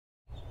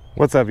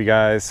What's up, you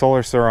guys?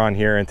 Solar Suron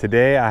here, and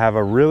today I have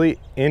a really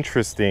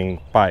interesting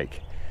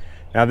bike.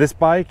 Now, this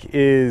bike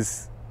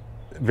is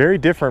very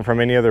different from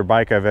any other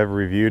bike I've ever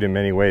reviewed in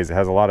many ways. It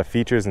has a lot of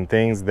features and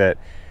things that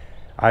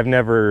I've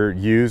never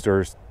used,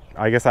 or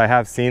I guess I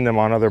have seen them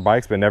on other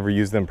bikes but never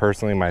used them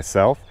personally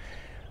myself.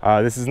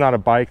 This is not a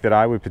bike that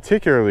I would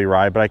particularly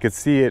ride, but I could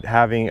see it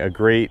having a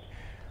great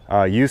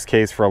use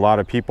case for a lot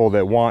of people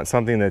that want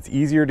something that's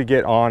easier to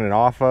get on and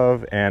off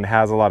of and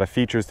has a lot of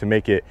features to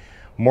make it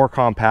more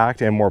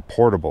compact and more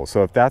portable.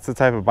 So if that's the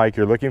type of bike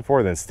you're looking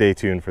for, then stay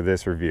tuned for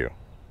this review.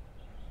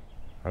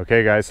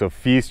 Okay guys, so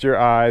feast your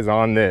eyes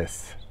on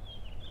this.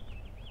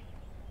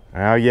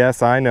 Now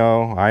yes, I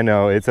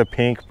know it's a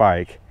pink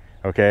bike,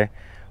 okay?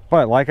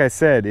 But like I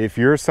said, if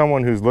you're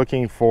someone who's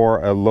looking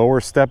for a lower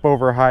step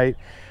over height,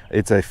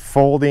 it's a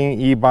folding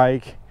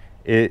e-bike.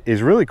 It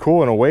is really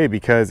cool in a way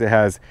because it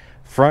has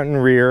front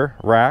and rear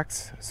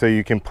racks, so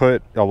you can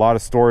put a lot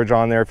of storage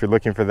on there if you're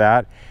looking for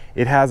that.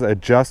 It has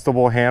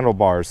adjustable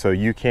handlebars, so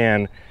you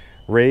can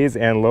raise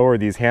and lower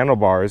these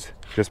handlebars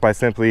just by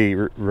simply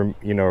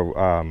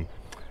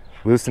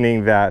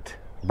loosening that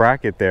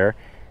bracket there.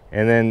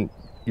 And then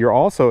you're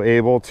also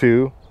able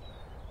to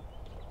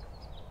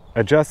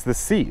adjust the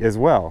seat as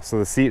well. So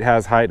the seat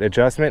has height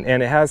adjustment,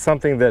 and it has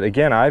something that,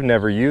 again, I've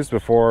never used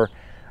before,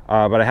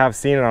 but I have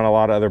seen it on a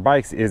lot of other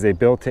bikes, is a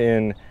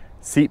built-in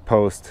seat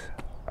post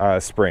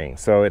spring.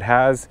 So it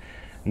has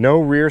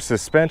no rear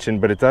suspension,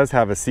 but it does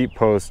have a seat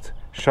post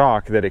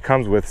shock that it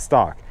comes with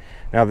stock.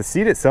 Now the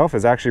seat itself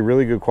is actually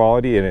really good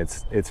quality, and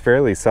it's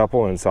fairly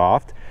supple and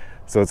soft,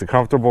 so it's a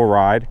comfortable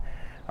ride.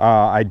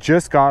 I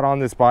just got on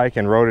this bike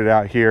and rode it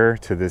out here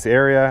to this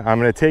area. I'm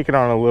going to take it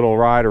on a little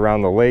ride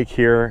around the lake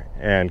here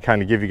and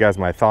kind of give you guys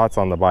my thoughts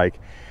on the bike,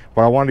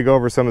 but I wanted to go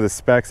over some of the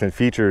specs and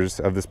features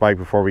of this bike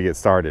before we get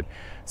started.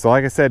 So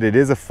like I said, it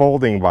is a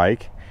folding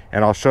bike,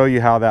 and I'll show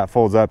you how that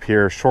folds up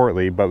here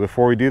shortly. But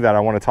before we do that,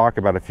 I want to talk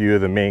about a few of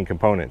the main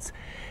components.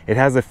 It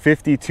has a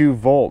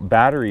 52-volt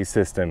battery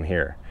system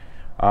here.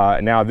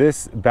 Now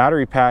this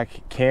battery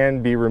pack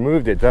can be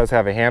removed. It does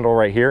have a handle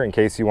right here in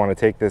case you want to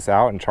take this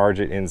out and charge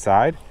it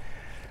inside.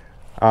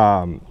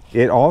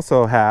 It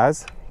also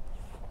has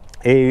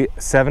a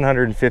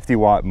 750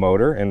 watt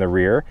motor in the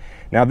rear.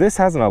 Now this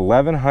has an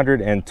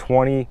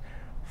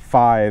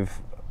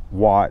 1125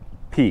 watt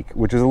peak,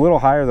 which is a little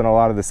higher than a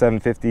lot of the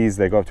 750s.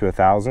 They go up to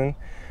 1,000.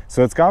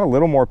 So it's got a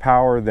little more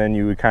power than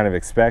you would kind of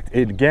expect.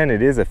 Again,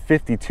 it is a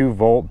 52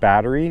 volt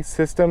battery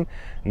system,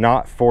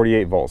 not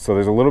 48 volts. So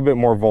there's a little bit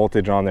more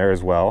voltage on there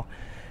as well.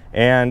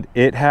 And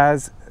it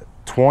has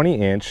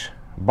 20-inch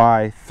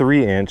by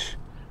 3-inch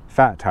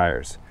fat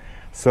tires.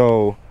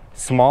 So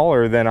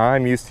smaller than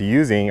I'm used to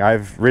using.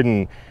 I've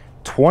ridden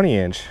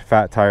 20-inch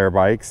fat tire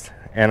bikes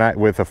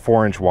with a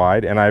 4-inch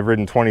wide, and I've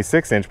ridden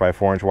 26-inch by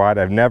 4-inch wide.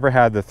 I've never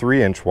had the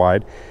 3-inch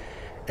wide.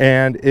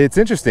 And it's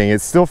interesting, it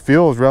still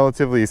feels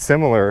relatively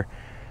similar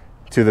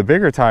to the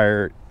bigger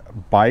tire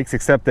bikes,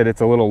 except that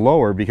it's a little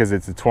lower because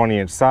it's a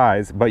 20-inch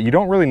size, but you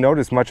don't really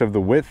notice much of the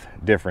width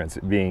difference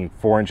being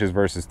 4 inches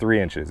versus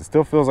 3 inches. It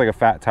still feels like a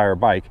fat tire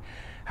bike.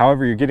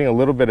 However, you're getting a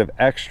little bit of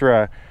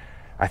extra,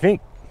 I think,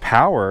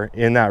 power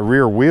in that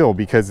rear wheel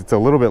because it's a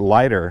little bit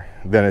lighter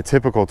than a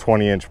typical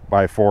 20-inch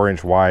by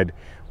 4-inch wide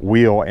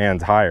wheel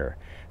and tire.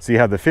 So you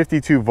have the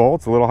 52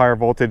 volts, a little higher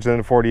voltage than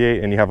the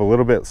 48, and you have a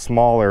little bit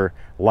smaller,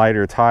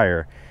 lighter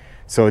tire.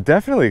 So it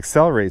definitely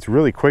accelerates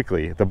really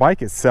quickly. The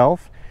bike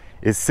itself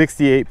is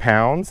 68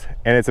 pounds,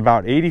 and it's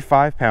about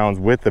 85 pounds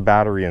with the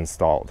battery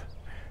installed.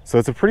 So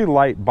it's a pretty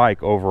light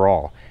bike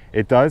overall.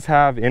 It does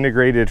have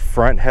integrated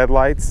front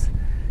headlights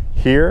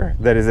here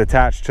that is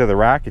attached to the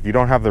rack. If you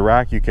don't have the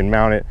rack, you can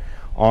mount it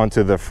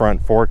onto the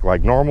front fork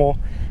like normal.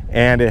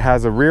 And it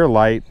has a rear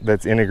light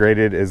that's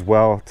integrated as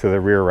well to the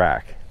rear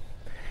rack.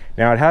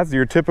 Now it has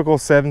your typical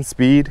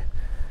 7-speed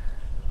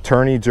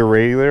tourney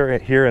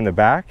derailleur here in the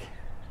back,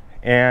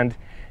 and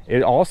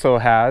it also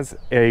has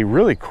a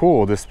really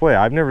cool display.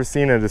 I've never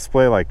seen a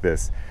display like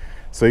this.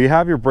 So you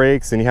have your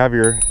brakes and you have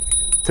your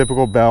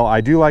typical bell. I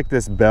do like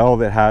this bell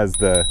that has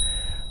the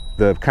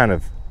kind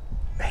of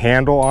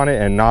handle on it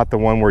and not the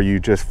one where you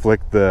just flick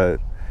the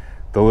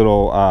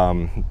little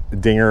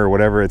dinger or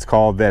whatever it's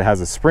called that has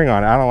a spring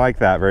on it. I don't like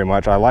that very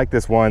much. I like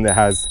this one that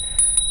has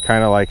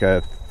kind of like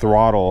a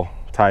throttle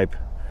type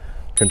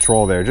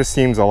control there. It just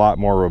seems a lot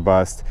more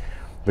robust.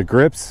 The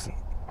grips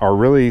are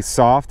really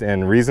soft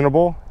and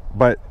reasonable,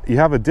 but you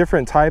have a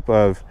different type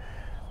of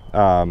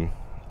I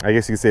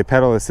guess you could say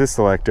pedal assist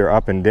selector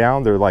up and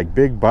down. They're like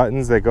big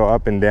buttons that go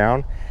up and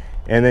down,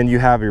 and then you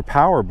have your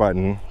power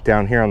button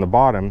down here on the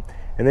bottom,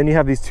 and then you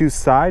have these two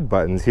side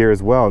buttons here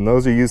as well, and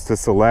those are used to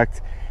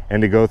select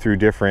and to go through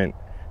different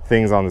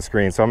things on the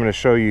screen. So I'm going to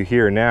show you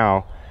here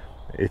now,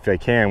 if I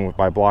can,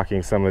 by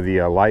blocking some of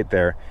the light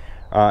there.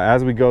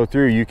 As we go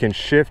through, you can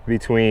shift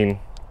between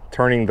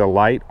turning the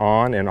light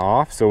on and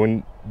off. So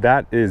when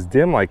that is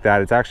dim like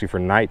that, it's actually for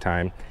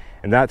nighttime,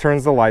 and that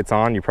turns the lights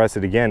on. You press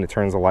it again, it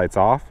turns the lights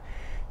off.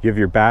 You have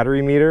your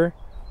battery meter,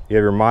 you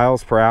have your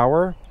miles per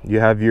hour, you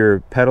have your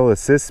pedal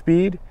assist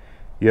speed,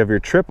 you have your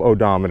trip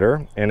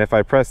odometer, and if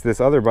I press this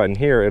other button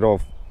here,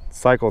 it'll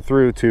cycle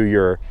through to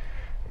your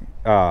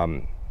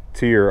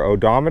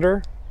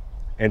odometer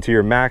and to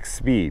your max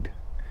speed.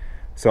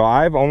 So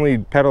I've only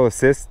pedal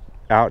assist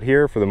out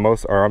here for the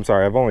most, or I'm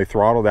sorry, I've only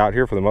throttled out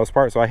here for the most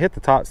part. So I hit the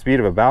top speed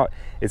of about,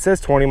 it says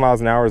 20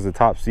 miles an hour is the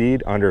top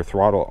speed under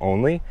throttle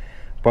only,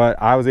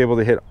 but I was able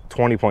to hit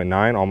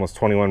 20.9, almost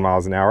 21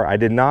 miles an hour. I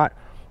did not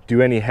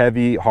do any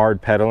heavy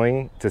hard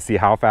pedaling to see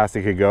how fast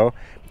it could go.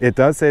 It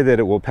does say that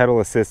it will pedal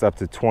assist up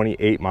to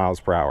 28 miles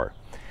per hour.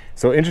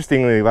 So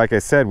interestingly, like I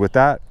said, with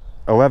that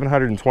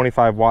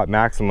 1125 watt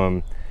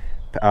maximum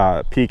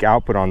peak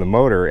output on the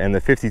motor and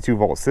the 52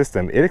 volt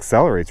system, it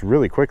accelerates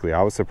really quickly.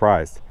 I was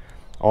surprised.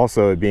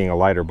 Also, it being a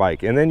lighter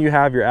bike. And then you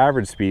have your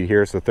average speed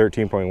here, so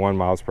 13.1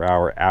 miles per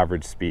hour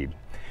average speed.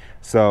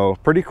 So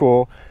pretty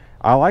cool.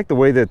 I like the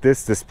way that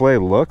this display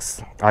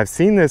looks. I've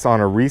seen this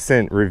on a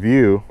recent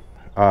review.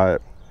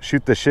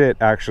 Shoot the Shit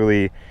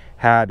actually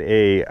had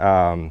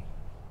a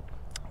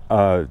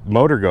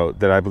motor goat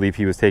that I believe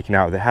he was taking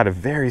out that had a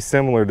very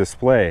similar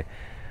display.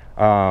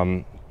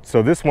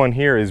 So this one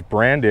here is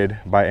branded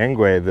by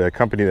Engwe, the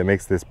company that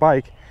makes this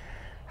bike.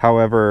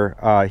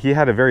 However, he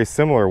had a very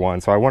similar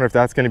one. So I wonder if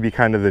that's going to be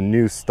kind of the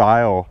new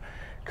style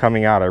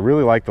coming out. I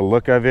really like the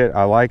look of it.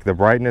 I like the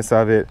brightness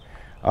of it.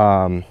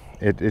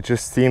 It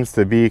just seems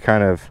to be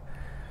kind of,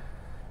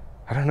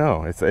 I don't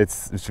know,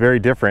 it's very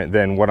different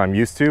than what I'm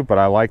used to, but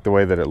I like the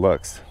way that it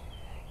looks.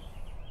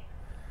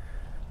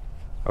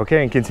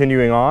 Okay, and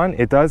continuing on,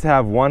 it does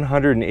have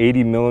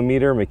 180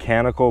 millimeter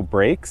mechanical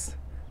brakes.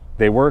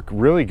 They work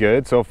really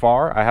good so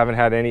far. I haven't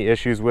had any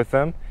issues with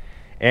them.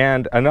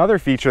 And another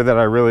feature that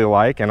I really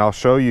like, and I'll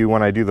show you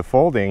when I do the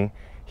folding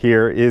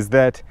here, is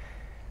that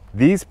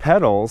these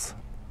pedals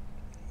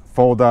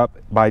fold up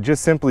by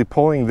just simply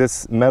pulling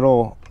this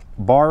metal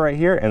bar right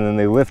here, and then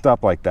they lift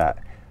up like that.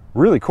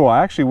 Really cool.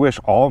 I actually wish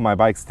all of my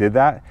bikes did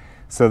that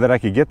so that I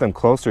could get them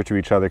closer to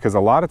each other, because a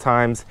lot of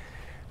times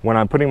when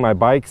I'm putting my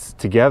bikes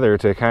together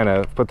to kind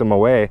of put them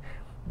away,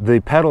 the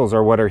pedals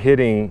are what are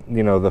hitting,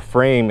 you know, the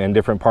frame and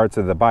different parts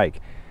of the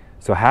bike.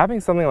 So having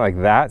something like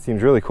that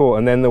seems really cool.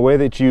 And then the way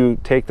that you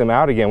take them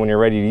out again when you're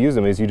ready to use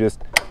them is you just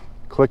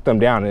click them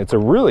down. And it's a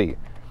really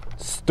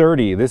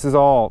sturdy, this is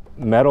all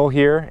metal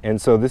here,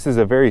 and so this is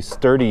a very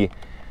sturdy,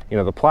 you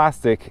know, the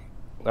plastic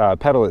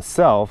pedal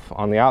itself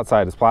on the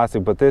outside is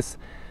plastic, but this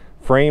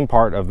frame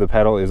part of the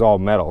pedal is all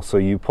metal. So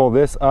you pull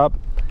this up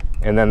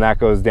and then that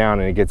goes down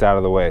and it gets out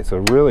of the way. So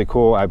really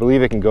cool. I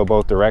believe it can go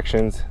both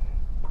directions,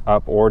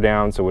 up or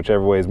down, so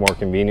whichever way is more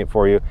convenient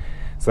for you.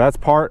 So that's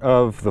part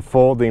of the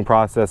folding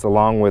process,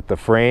 along with the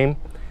frame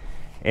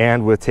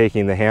and with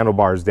taking the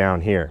handlebars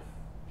down here.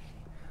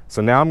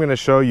 So now I'm going to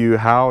show you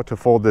how to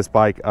fold this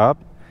bike up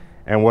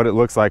and what it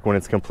looks like when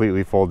it's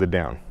completely folded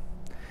down.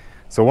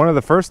 So one of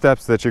the first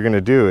steps that you're going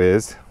to do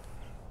is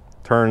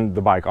turn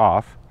the bike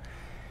off.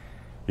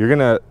 You're going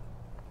to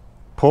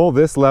pull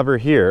this lever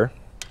here,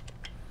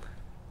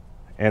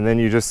 and then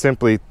you just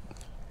simply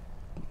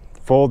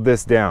fold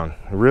this down.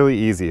 Really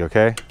easy,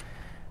 okay?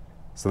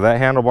 So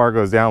that handlebar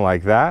goes down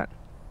like that.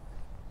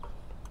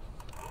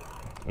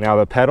 Now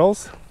the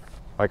pedals,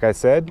 like I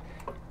said,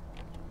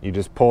 you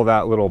just pull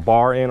that little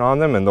bar in on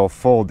them and they'll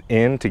fold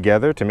in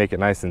together to make it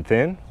nice and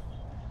thin.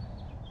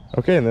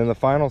 Okay, and then the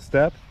final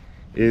step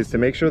is to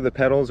make sure the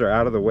pedals are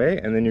out of the way,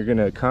 and then you're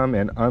gonna come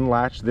and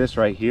unlatch this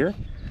right here.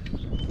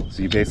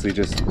 So you basically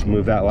just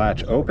move that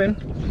latch open,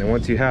 and then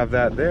once you have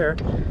that there,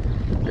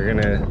 you're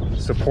gonna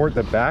support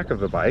the back of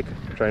the bike.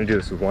 I'm trying to do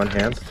this with one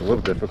hand, so it's a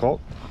little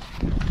difficult.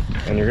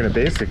 And you're gonna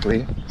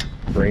basically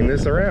bring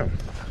this around.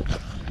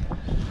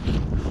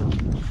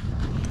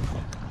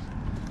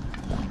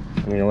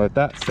 I'm gonna let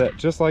that set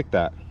just like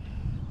that.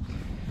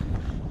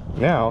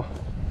 Now,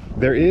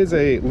 there is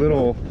a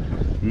little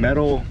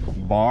metal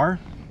bar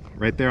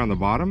right there on the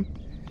bottom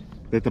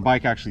that the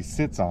bike actually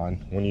sits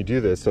on when you do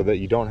this, so that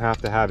you don't have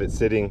to have it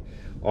sitting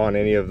on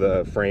any of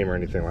the frame or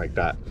anything like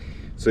that.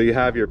 So you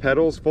have your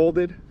pedals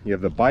folded, you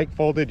have the bike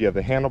folded, you have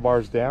the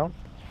handlebars down.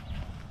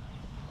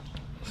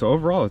 So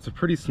overall, it's a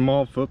pretty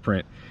small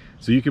footprint.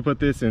 So you could put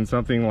this in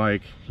something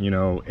like, you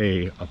know,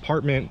 a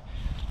apartment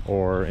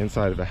or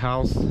inside of a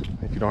house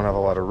if you don't have a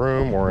lot of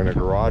room, or in a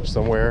garage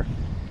somewhere.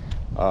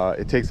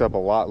 It takes up a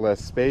lot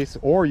less space,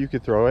 or you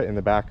could throw it in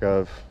the back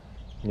of,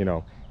 you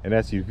know, an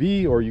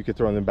SUV, or you could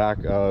throw it in the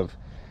back of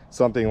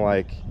something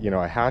like, you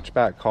know, a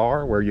hatchback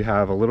car where you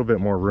have a little bit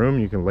more room,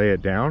 you can lay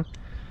it down.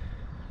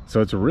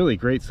 So it's a really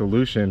great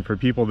solution for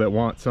people that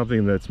want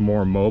something that's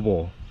more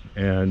mobile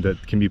and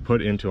that can be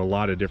put into a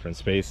lot of different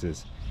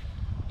spaces.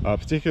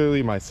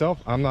 Particularly myself,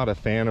 I'm not a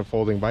fan of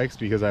folding bikes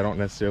because I don't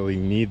necessarily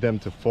need them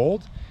to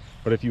fold.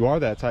 But if you are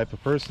that type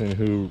of person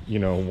who, you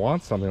know,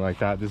 wants something like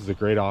that, this is a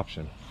great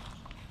option.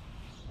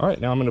 All right,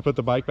 now I'm gonna put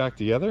the bike back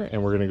together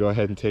and we're gonna go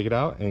ahead and take it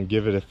out and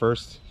give it a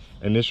first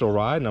initial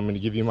ride, and I'm gonna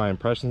give you my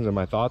impressions and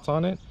my thoughts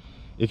on it.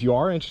 If you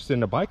are interested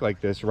in a bike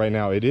like this right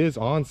now, it is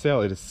on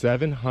sale. It is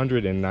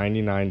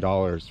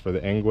 $799 for the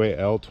Engwe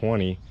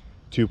L20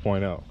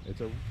 2.0.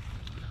 It's a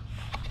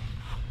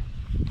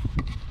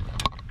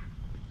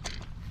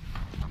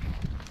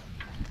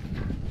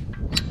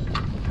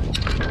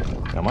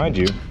Now mind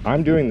you,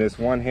 I'm doing this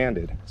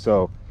one-handed,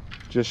 so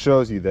just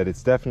shows you that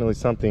it's definitely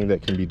something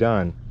that can be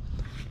done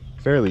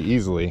fairly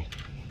easily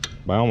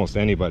by almost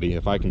anybody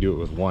if I can do it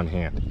with one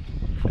hand.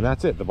 And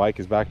that's it, the bike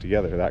is back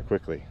together that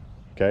quickly.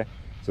 Okay,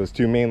 so it's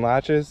 2 main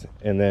latches,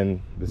 and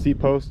then the seat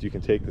post, you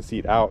can take the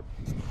seat out,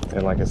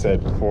 and like I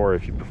said before,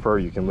 if you prefer,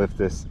 you can lift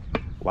this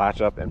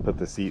latch up and put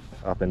the seat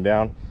up and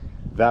down.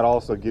 That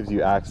also gives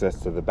you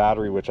access to the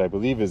battery, which I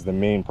believe is the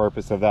main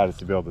purpose of that, is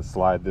to be able to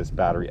slide this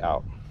battery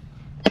out.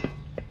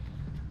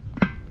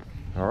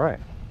 All right,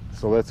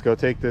 so let's go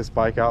take this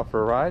bike out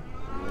for a ride.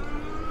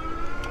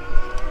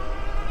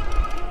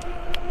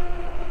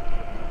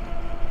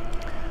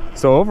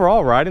 So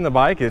overall, riding the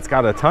bike, it's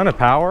got a ton of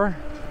power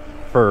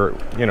for,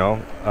 you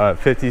know, a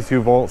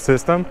 52 volt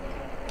system.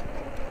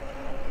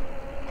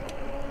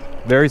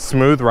 Very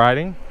smooth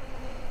riding.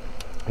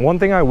 One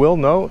thing I will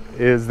note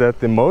is that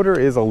the motor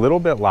is a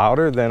little bit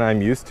louder than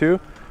I'm used to.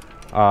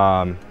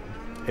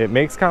 It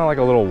makes kind of like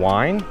a little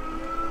whine.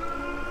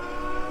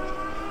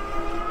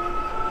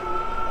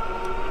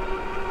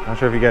 Not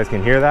sure if you guys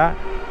can hear that.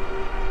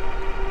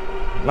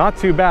 Not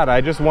too bad.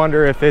 I just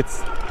wonder if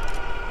it's,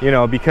 you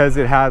know, because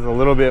it has a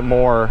little bit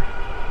more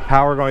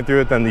power going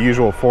through it than the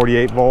usual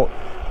 48 volt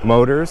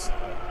motors.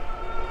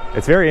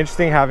 It's very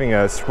interesting having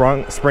a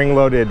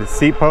spring-loaded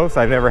seat post.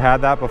 I've never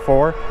had that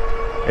before.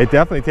 It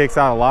definitely takes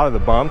out a lot of the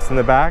bumps in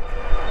the back.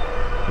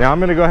 Now I'm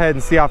going to go ahead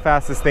and see how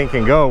fast this thing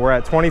can go. We're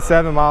at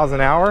 27 miles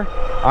an hour.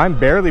 I'm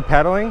barely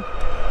pedaling,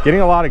 getting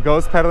a lot of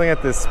ghost pedaling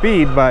at this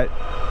speed, but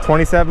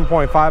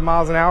 27.5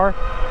 miles an hour.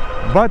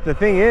 But the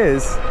thing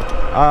is,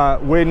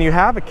 when you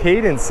have a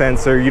cadence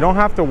sensor, you don't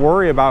have to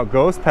worry about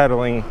ghost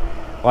pedaling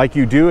like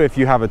you do if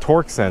you have a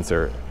torque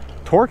sensor.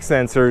 Torque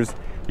sensors,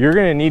 you're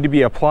going to need to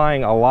be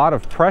applying a lot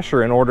of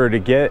pressure in order to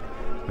get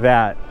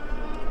that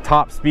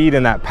top speed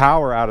and that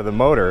power out of the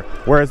motor.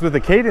 Whereas with a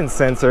cadence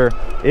sensor,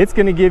 it's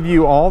going to give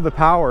you all the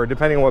power,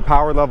 depending on what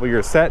power level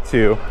you're set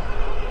to,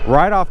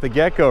 right off the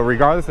get-go,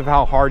 regardless of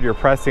how hard you're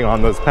pressing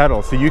on those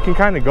pedals. So you can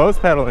kind of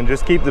ghost pedal and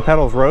just keep the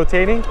pedals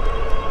rotating,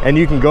 and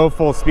you can go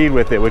full speed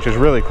with it, which is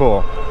really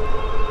cool.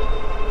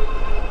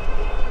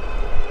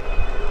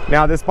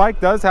 Now this bike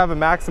does have a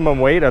maximum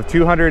weight of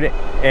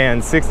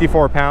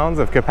 264 pounds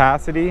of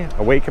capacity,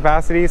 a weight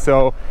capacity,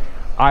 so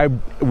I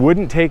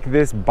wouldn't take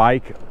this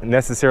bike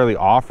necessarily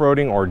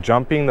off-roading or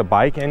jumping the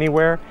bike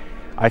anywhere.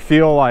 I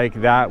feel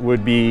like that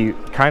would be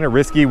kind of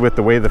risky with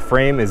the way the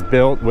frame is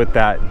built, with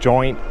that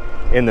joint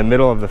in the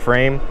middle of the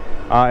frame.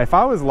 If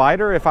I was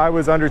lighter, if I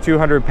was under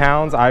 200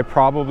 pounds, I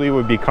probably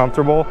would be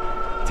comfortable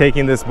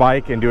taking this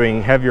bike and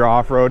doing heavier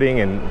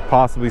off-roading and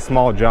possibly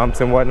small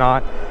jumps and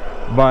whatnot.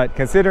 But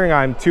considering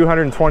I'm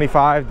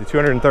 225 to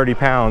 230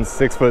 pounds,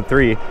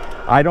 6'3",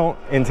 I don't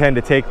intend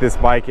to take this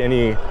bike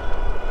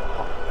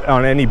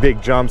on any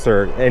big jumps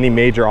or any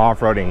major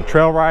off-roading.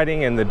 Trail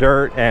riding in the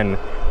dirt and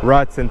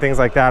ruts and things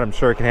like that, I'm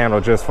sure it can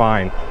handle just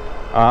fine.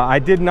 I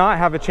did not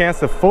have a chance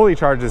to fully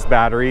charge this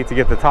battery to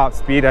get the top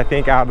speed, I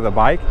think, out of the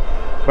bike,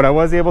 but I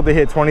was able to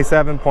hit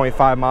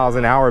 27.5 miles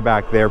an hour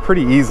back there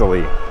pretty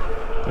easily.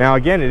 Now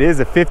again, it is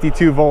a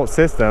 52 volt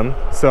system,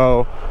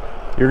 so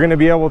you're going to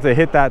be able to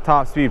hit that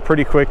top speed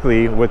pretty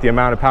quickly with the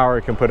amount of power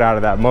it can put out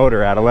of that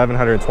motor at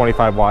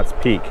 1125 watts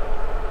peak.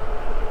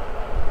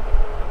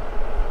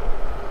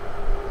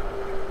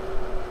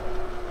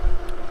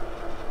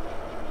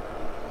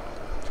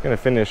 Just going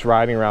to finish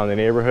riding around the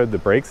neighborhood. The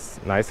brakes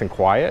nice and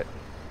quiet.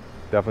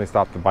 Definitely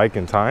stopped the bike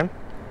in time.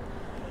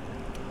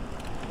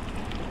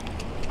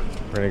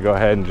 We're going to go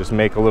ahead and just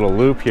make a little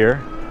loop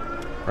here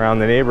around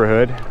the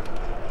neighborhood.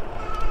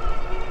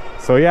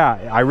 So yeah,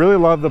 I really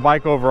love the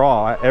bike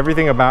overall.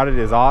 Everything about it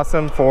is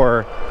awesome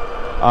for,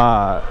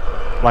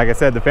 like I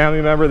said, the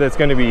family member that's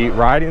going to be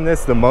riding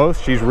this the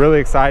most. She's really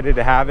excited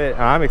to have it,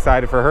 and I'm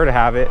excited for her to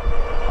have it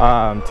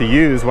to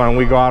use when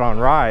we go out on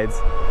rides.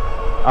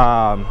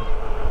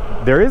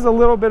 There is a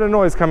little bit of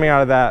noise coming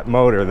out of that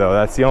motor though.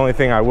 That's the only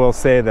thing I will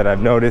say that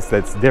I've noticed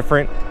that's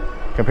different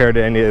compared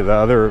to any of the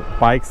other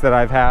bikes that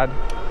I've had.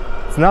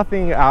 It's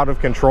nothing out of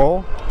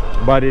control,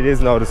 but it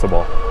is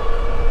noticeable.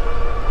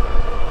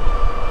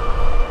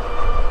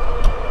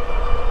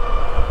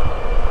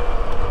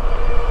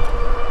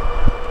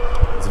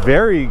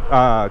 Very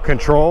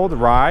controlled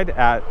ride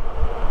at,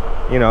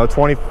 you know,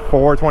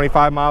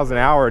 24-25 miles an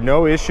hour.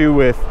 No issue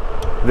with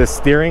the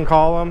steering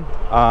column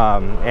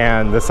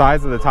and the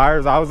size of the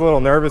tires. I was a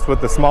little nervous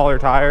with the smaller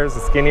tires, the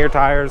skinnier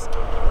tires,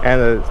 and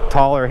the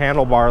taller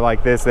handlebar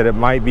like this, that it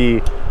might be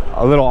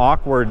a little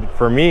awkward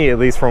for me, at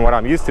least from what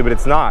I'm used to, but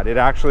it's not. It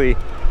actually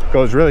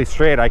goes really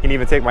straight. I can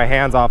even take my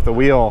hands off the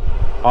wheel,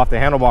 off the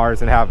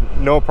handlebars, and have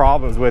no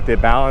problems with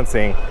it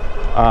balancing.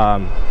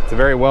 It's a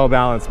very well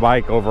balanced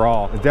bike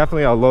overall. There's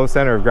definitely a low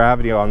center of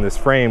gravity on this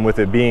frame, with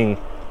it being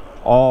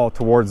all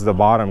towards the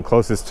bottom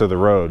closest to the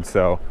road.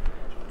 So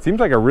it seems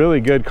like a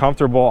really good,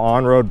 comfortable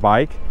on-road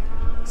bike.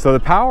 So the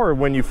power,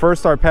 when you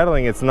first start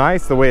pedaling, it's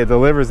nice the way it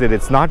delivers it.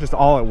 It's not just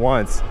all at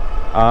once.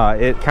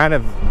 It kind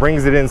of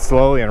brings it in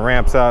slowly and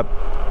ramps up,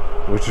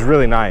 which is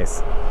really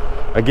nice.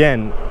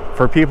 Again,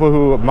 for people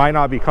who might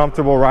not be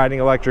comfortable riding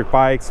electric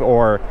bikes,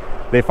 or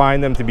they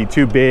find them to be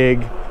too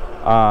big,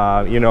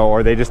 you know,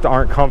 or they just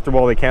aren't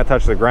comfortable, they can't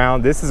touch the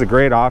ground. This is a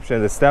great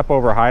option. The step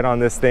over height on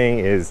this thing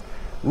is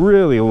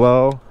really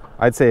low.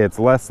 I'd say it's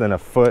less than a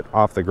foot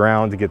off the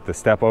ground to get the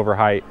step over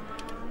height.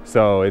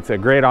 So it's a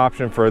great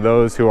option for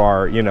those who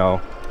are, you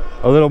know,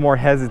 a little more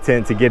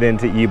hesitant to get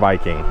into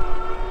e-biking.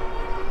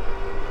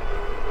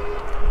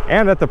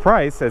 And at the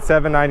price, at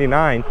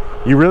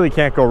 $799, you really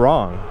can't go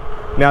wrong.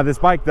 Now this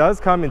bike does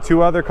come in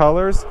 2 other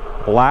colors,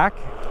 black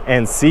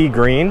and sea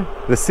green.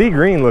 The sea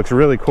green looks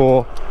really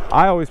cool.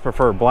 I always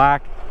prefer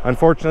black.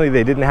 Unfortunately,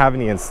 they didn't have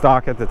any in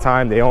stock at the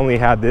time. They only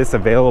had this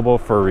available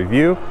for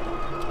review.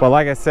 But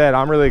like I said,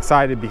 I'm really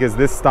excited because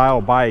this style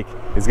bike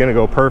is gonna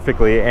go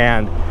perfectly.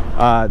 And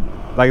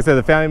like I said,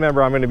 the family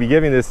member I'm gonna be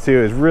giving this to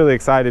is really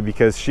excited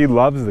because she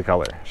loves the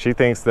color. She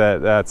thinks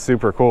that that's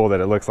super cool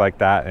that it looks like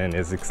that and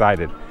is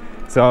excited.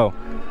 So,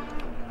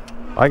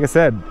 like I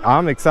said,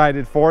 I'm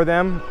excited for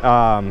them.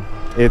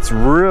 It's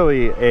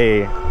really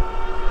a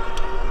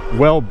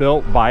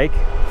well-built bike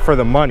for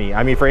the money.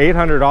 I mean, for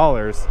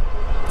 $800,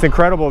 it's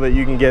incredible that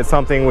you can get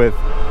something with,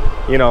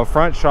 you know,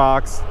 front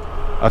shocks,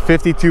 a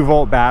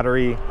 52-volt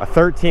battery, a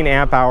 13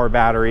 amp hour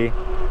battery.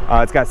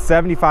 It's got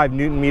 75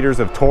 Newton meters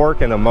of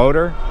torque in the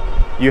motor.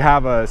 You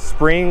have a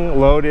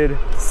spring-loaded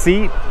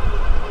seat.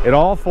 It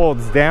all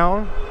folds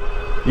down.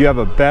 You have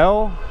a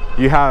bell.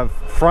 You have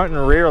front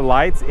and rear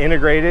lights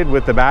integrated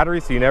with the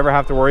battery, so you never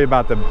have to worry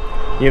about the,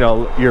 you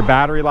know, your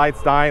battery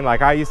lights dying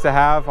like I used to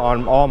have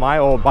on all my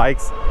old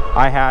bikes.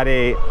 I had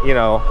a, you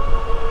know,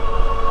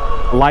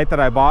 light that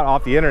I bought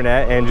off the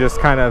internet and just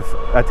kind of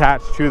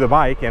attached to the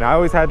bike, and I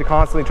always had to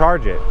constantly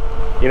charge it.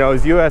 You know, it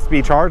was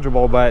USB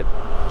chargeable, but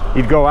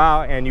you'd go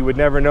out and you would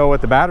never know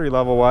what the battery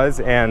level was,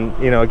 and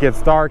you know, it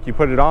gets dark, you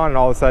put it on and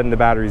all of a sudden the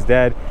battery's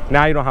dead.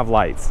 Now you don't have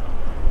lights.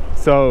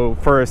 So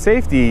for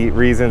safety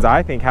reasons,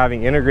 I think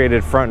having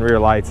integrated front and rear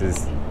lights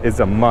is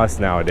a must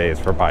nowadays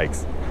for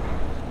bikes.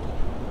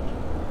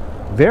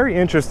 Very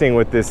interesting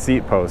with this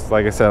seat post.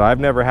 Like I said, I've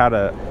never had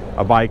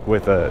a bike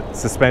with a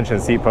suspension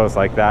seat post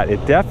like that.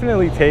 It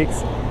definitely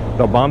takes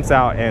the bumps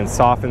out and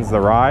softens the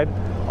ride,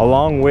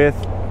 along with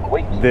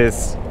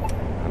this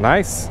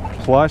nice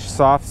plush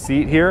soft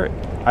seat here.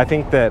 I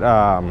think that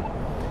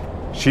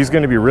she's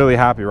going to be really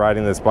happy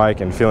riding this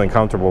bike and feeling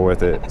comfortable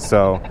with it.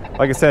 So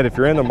like I said, if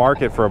you're in the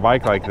market for a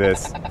bike like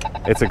this,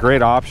 it's a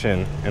great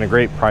option and a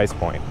great price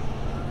point.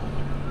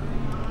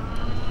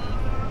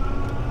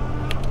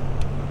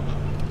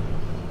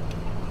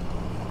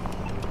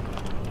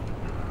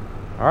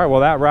 All right, well,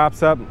 that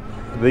wraps up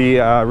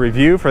the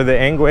review for the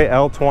Engwe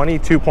L20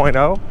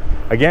 2.0.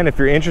 Again, if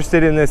you're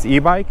interested in this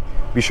e-bike,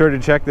 be sure to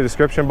check the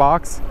description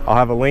box. I'll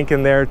have a link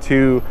in there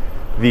to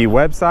the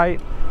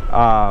website,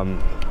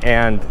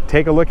 and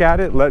take a look at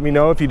it. Let me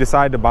know if you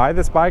decide to buy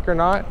this bike or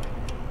not,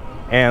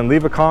 and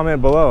leave a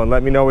comment below and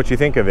let me know what you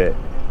think of it.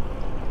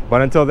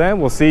 But until then,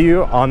 we'll see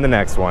you on the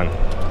next one.